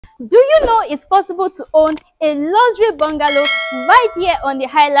Do you know it's possible to own a luxury bungalow right here on the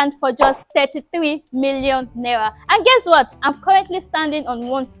island for just 33 million naira? And guess what? I'm currently standing on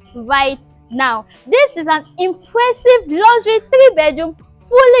one right now. This is an impressive luxury 3-bedroom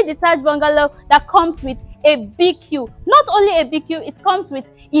fully detached bungalow that comes with a BQ. Not only a BQ, it comes with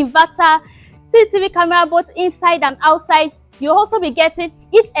inverter, CCTV camera both inside and outside. You'll also be getting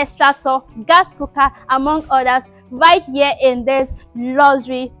heat extractor, gas cooker, among others, right here in this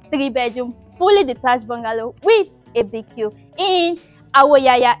luxury 3-bedroom fully detached bungalow with a BQ in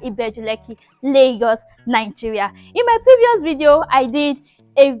Awoyaya, Ibeju-lekki, Lagos, Nigeria. In my previous video, I did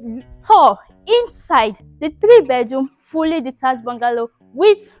a tour inside the 3-bedroom fully detached bungalow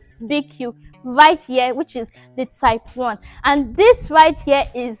with BQ right here, which is the type 1, and this right here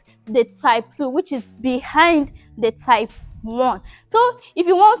is the type 2, which is behind the type 1. So if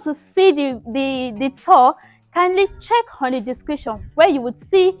you want to see the tour, kindly check on the description where you would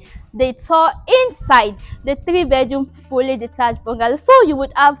see the tour inside the 3-bedroom fully detached bungalow, so you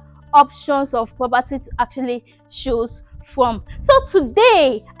would have options of property to actually choose from. So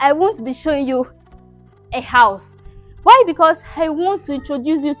today I won't be showing you a house. Why? Because I want to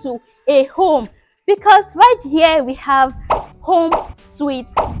introduce you to a home, because right here we have home sweet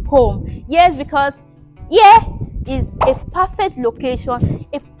home. Yes, because here is a perfect location,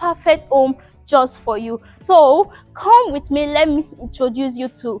 a perfect home just for you. So come with me, let me introduce you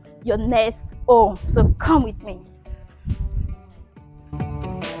to your next home. So come with me.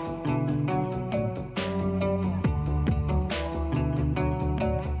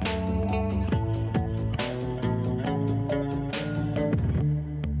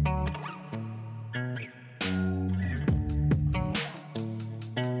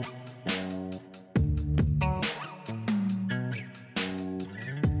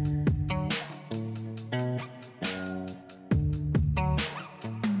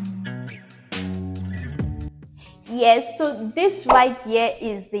 Yes, so this right here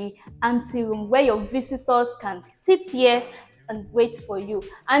is the anteroom where your visitors can sit here and wait for you.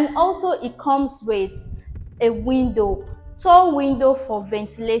 And also it comes with a window, tall window for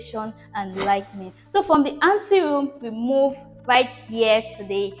ventilation and lighting. So from the anteroom, we move right here to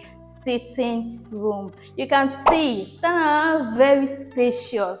the sitting room. You can see, very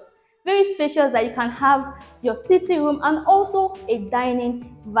spacious. Very spacious, that you can have your sitting room and also a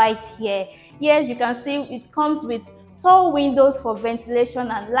dining right here. Yes, you can see it comes with tall windows for ventilation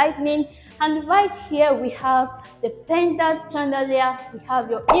and lighting. And right here we have the pendant chandelier, we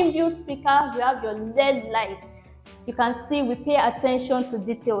have your inbuilt speaker, we have your LED light. You can see we pay attention to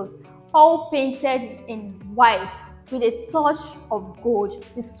details, all painted in white with a touch of gold,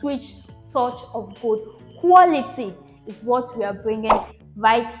 the switch touch of gold. Quality is what we are bringing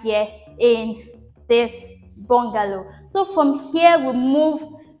right here in this bungalow. So from here we move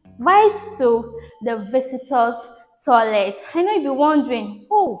right to the visitors toilet. I know you'll be wondering,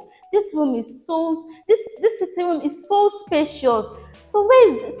 oh, this sitting room is so spacious. So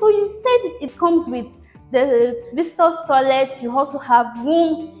so you said it comes with the visitors toilet. You also have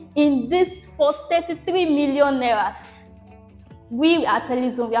rooms in this for 33 million naira. We at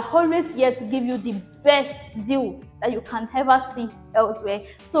Halleys Homes, we are always here to give you the best deal that you can ever see elsewhere.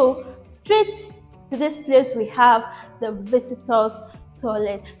 So straight to this place we have the visitors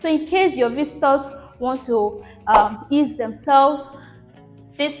toilet. So in case your visitors want to ease themselves,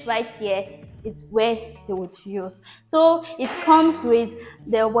 this right here is where they would use. So it comes with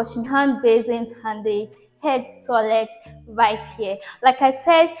the washing hand basin and the head toilet right here. Like I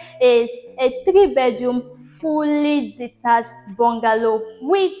said, it's a 3-bedroom fully detached bungalow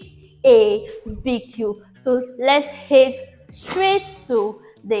with a BQ. So let's head straight to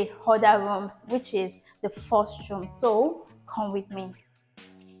the other rooms, which is the first room. So come with me.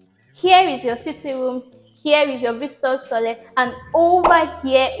 Here is your sitting room, here is your visitor's toilet, and over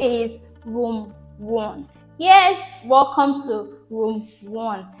here is room 1. Yes, welcome to room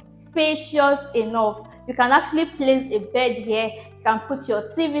 1. Spacious enough. You can actually place a bed here, you can put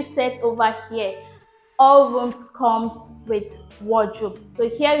your TV set over here. All rooms comes with wardrobe. So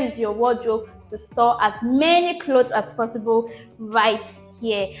here is your wardrobe to store as many clothes as possible right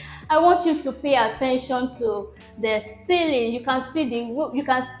here. I want you to pay attention to the ceiling. You can see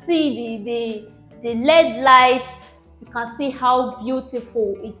the LED light. You can see how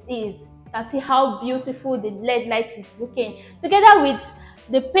beautiful it is. You can see how beautiful the LED light is looking, together with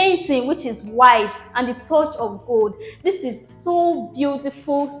the painting, which is white, and the touch of gold. This is so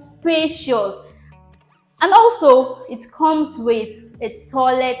beautiful, spacious. And also it comes with a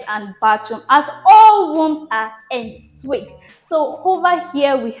toilet and bathroom, as all rooms are en suite. So over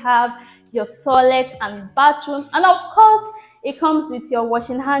here we have your toilet and bathroom, and of course It comes with your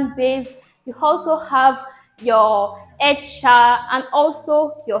washing hand base. You also have your head shower and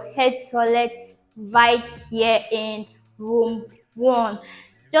also your head toilet right here in room 1.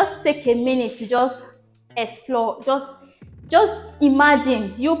 Just take a minute to just explore. Just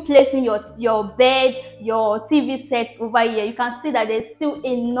imagine you placing your bed, your TV set over here. You can see that there's still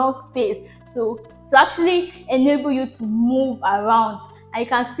enough space to actually enable you to move around, and you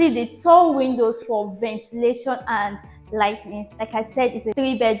can see the tall windows for ventilation and lighting. Like I said, it's a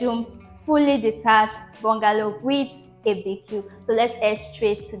 3-bedroom fully detached bungalow with a BQ. So let's head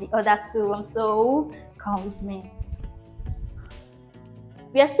straight to the other 2 rooms. So come with me.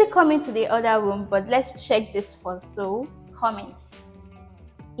 We are still coming to the other room, but let's check this first. So coming.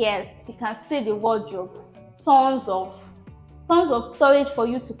 Yes, you can see the wardrobe. Tons of storage for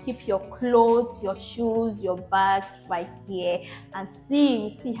you to keep your clothes, your shoes, your bags right here. And see, you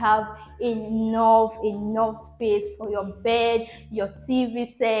still have enough space for your bed, your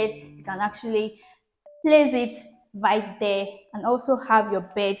TV set. You can actually place it right there and also have your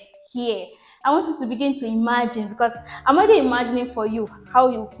bed here. I want you to begin to imagine, because I'm already imagining for you how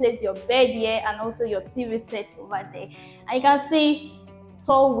you place your bed here and also your TV set over there. And you can see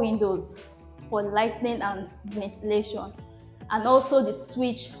tall windows for lighting and ventilation, and also the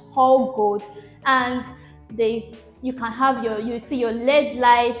switch all gold, and you can have you see your LED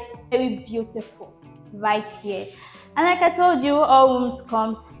light, very beautiful right here. And like I told you, all rooms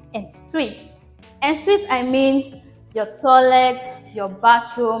comes en suite. En suite, I mean your toilet, your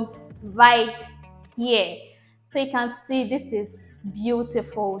bathroom right here. So you can see this is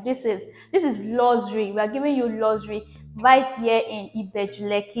beautiful. This is luxury. We are giving you luxury right here in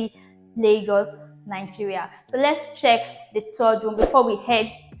Ibeju-lekki, Lagos, Nigeria. So let's check the 3rd room before we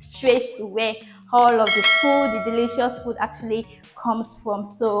head straight to where all of the food, the delicious food actually comes from.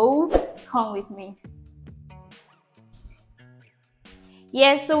 So come with me.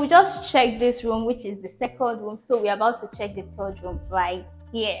 Yes, so we just checked this room, which is the 2nd room. So we're about to check the 3rd room right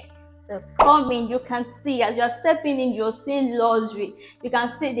here. So come in. You can see, as you're stepping in, you're seeing luxury. You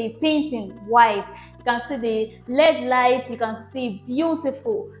can see the painting white. You can see the LED light. You can see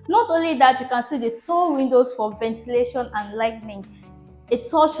beautiful. Not only that, you can see the tall windows for ventilation and lighting. A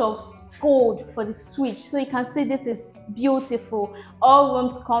touch of gold for the switch. So you can see this is beautiful. All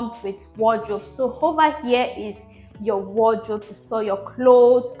rooms comes with wardrobe. So over here is your wardrobe to store your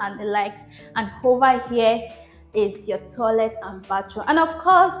clothes and the likes, and over here is your toilet and bathroom, and of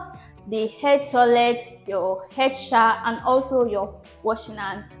course the head toilet, your head shower, and also your washing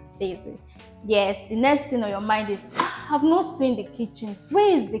hand basin. Yes, the next thing on your mind is, I've not seen the kitchen.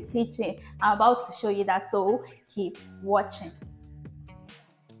 Where is the kitchen? I'm about to show you that, so keep watching.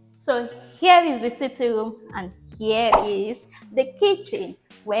 So here is the sitting room, and here is the kitchen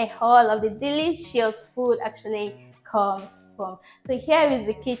where all of the delicious food actually comes from. So here is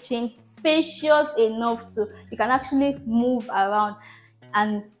the kitchen, spacious enough to you can actually move around,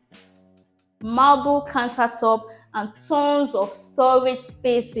 and marble countertop and tons of storage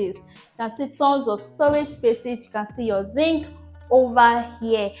spaces. You can see tons of storage spaces. You can see your zinc over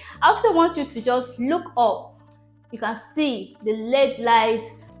here. I also want you to just look up. You can see the LED light,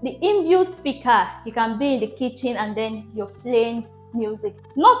 the inbuilt speaker. You can be in the kitchen and then you're playing music.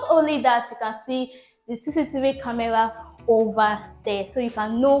 Not only that, you can see the CCTV camera over there, so you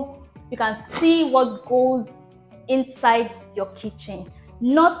can see what goes inside your kitchen.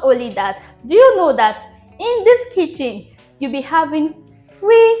 Not only that, do you know that in this kitchen you'll be having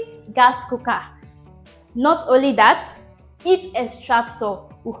free gas cooker? Not only that, heat extractor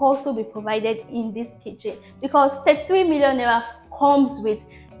will also be provided in this kitchen, because 33 million naira comes with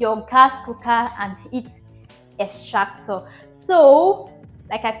your gas cooker and heat extractor. So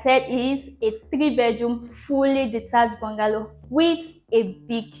like I said, it is a 3-bedroom fully detached bungalow with a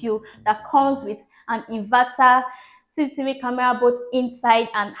BQ that comes with an inverter, CCTV camera both inside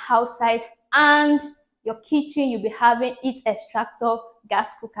and outside, and your kitchen you'll be having heat extractor,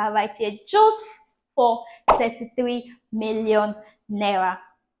 gas cooker right here, just for 33 million naira.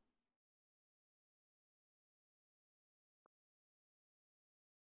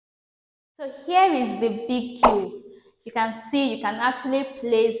 So here is the big queue. You can see you can actually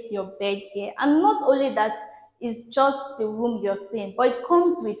place your bed here, and not only that, it's just the room you're seeing, but it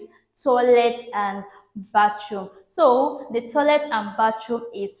comes with toilet and bathroom. So the toilet and bathroom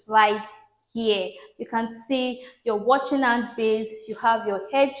is right here. You can see your washing hand base, you have your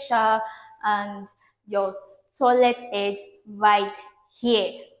head shower and your toilet head right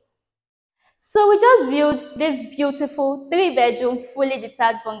here. So we just built this beautiful 3-bedroom fully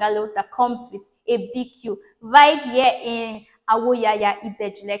detached bungalow that comes with a BQ right here in Awoyaya,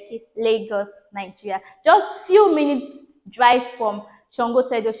 Ibeju-lekki, Lagos, Nigeria. Just few minutes drive from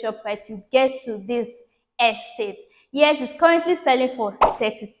Sangotedo ShopRite, you get to this estate. Yes, it's currently selling for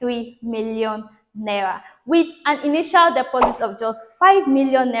 33 million naira. With an initial deposit of just 5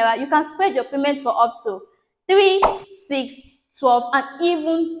 million naira, you can spread your payment for up to 3, 6, 12, and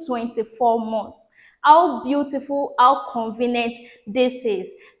even 24 months. How beautiful, how convenient this is.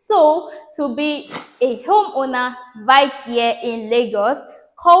 So, to be a homeowner right here in Lagos,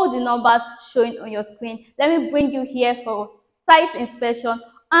 call the numbers showing on your screen. Let me bring you here for site inspection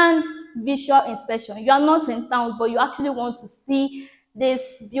and visual inspection. You are not in town, but you actually want to see this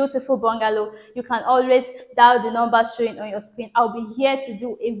beautiful bungalow. You can always dial the numbers showing on your screen. I'll be here to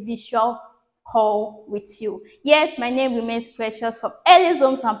do a visual call with you. Yes, my name remains Precious from Halleys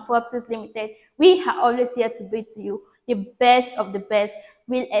Homes and Properties Limited. We are always here to bring to you the best of the best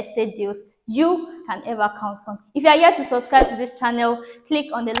real estate deals you can ever count on. If you are yet to subscribe to this channel, click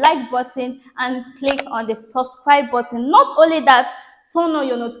on the like button and click on the subscribe button. Not only that, turn on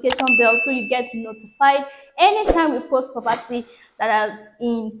your notification bell so you get notified anytime we post property that are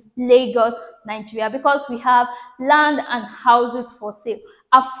in Lagos, Nigeria, because we have land and houses for sale,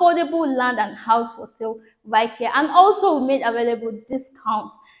 affordable land and house for sale right here. And also we made available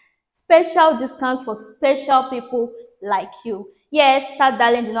discounts, special discounts for special people like you. Yes, start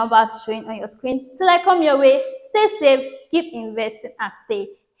dialing the numbers showing on your screen till I come your way. Stay safe, keep investing, and stay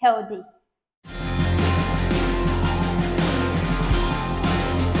healthy.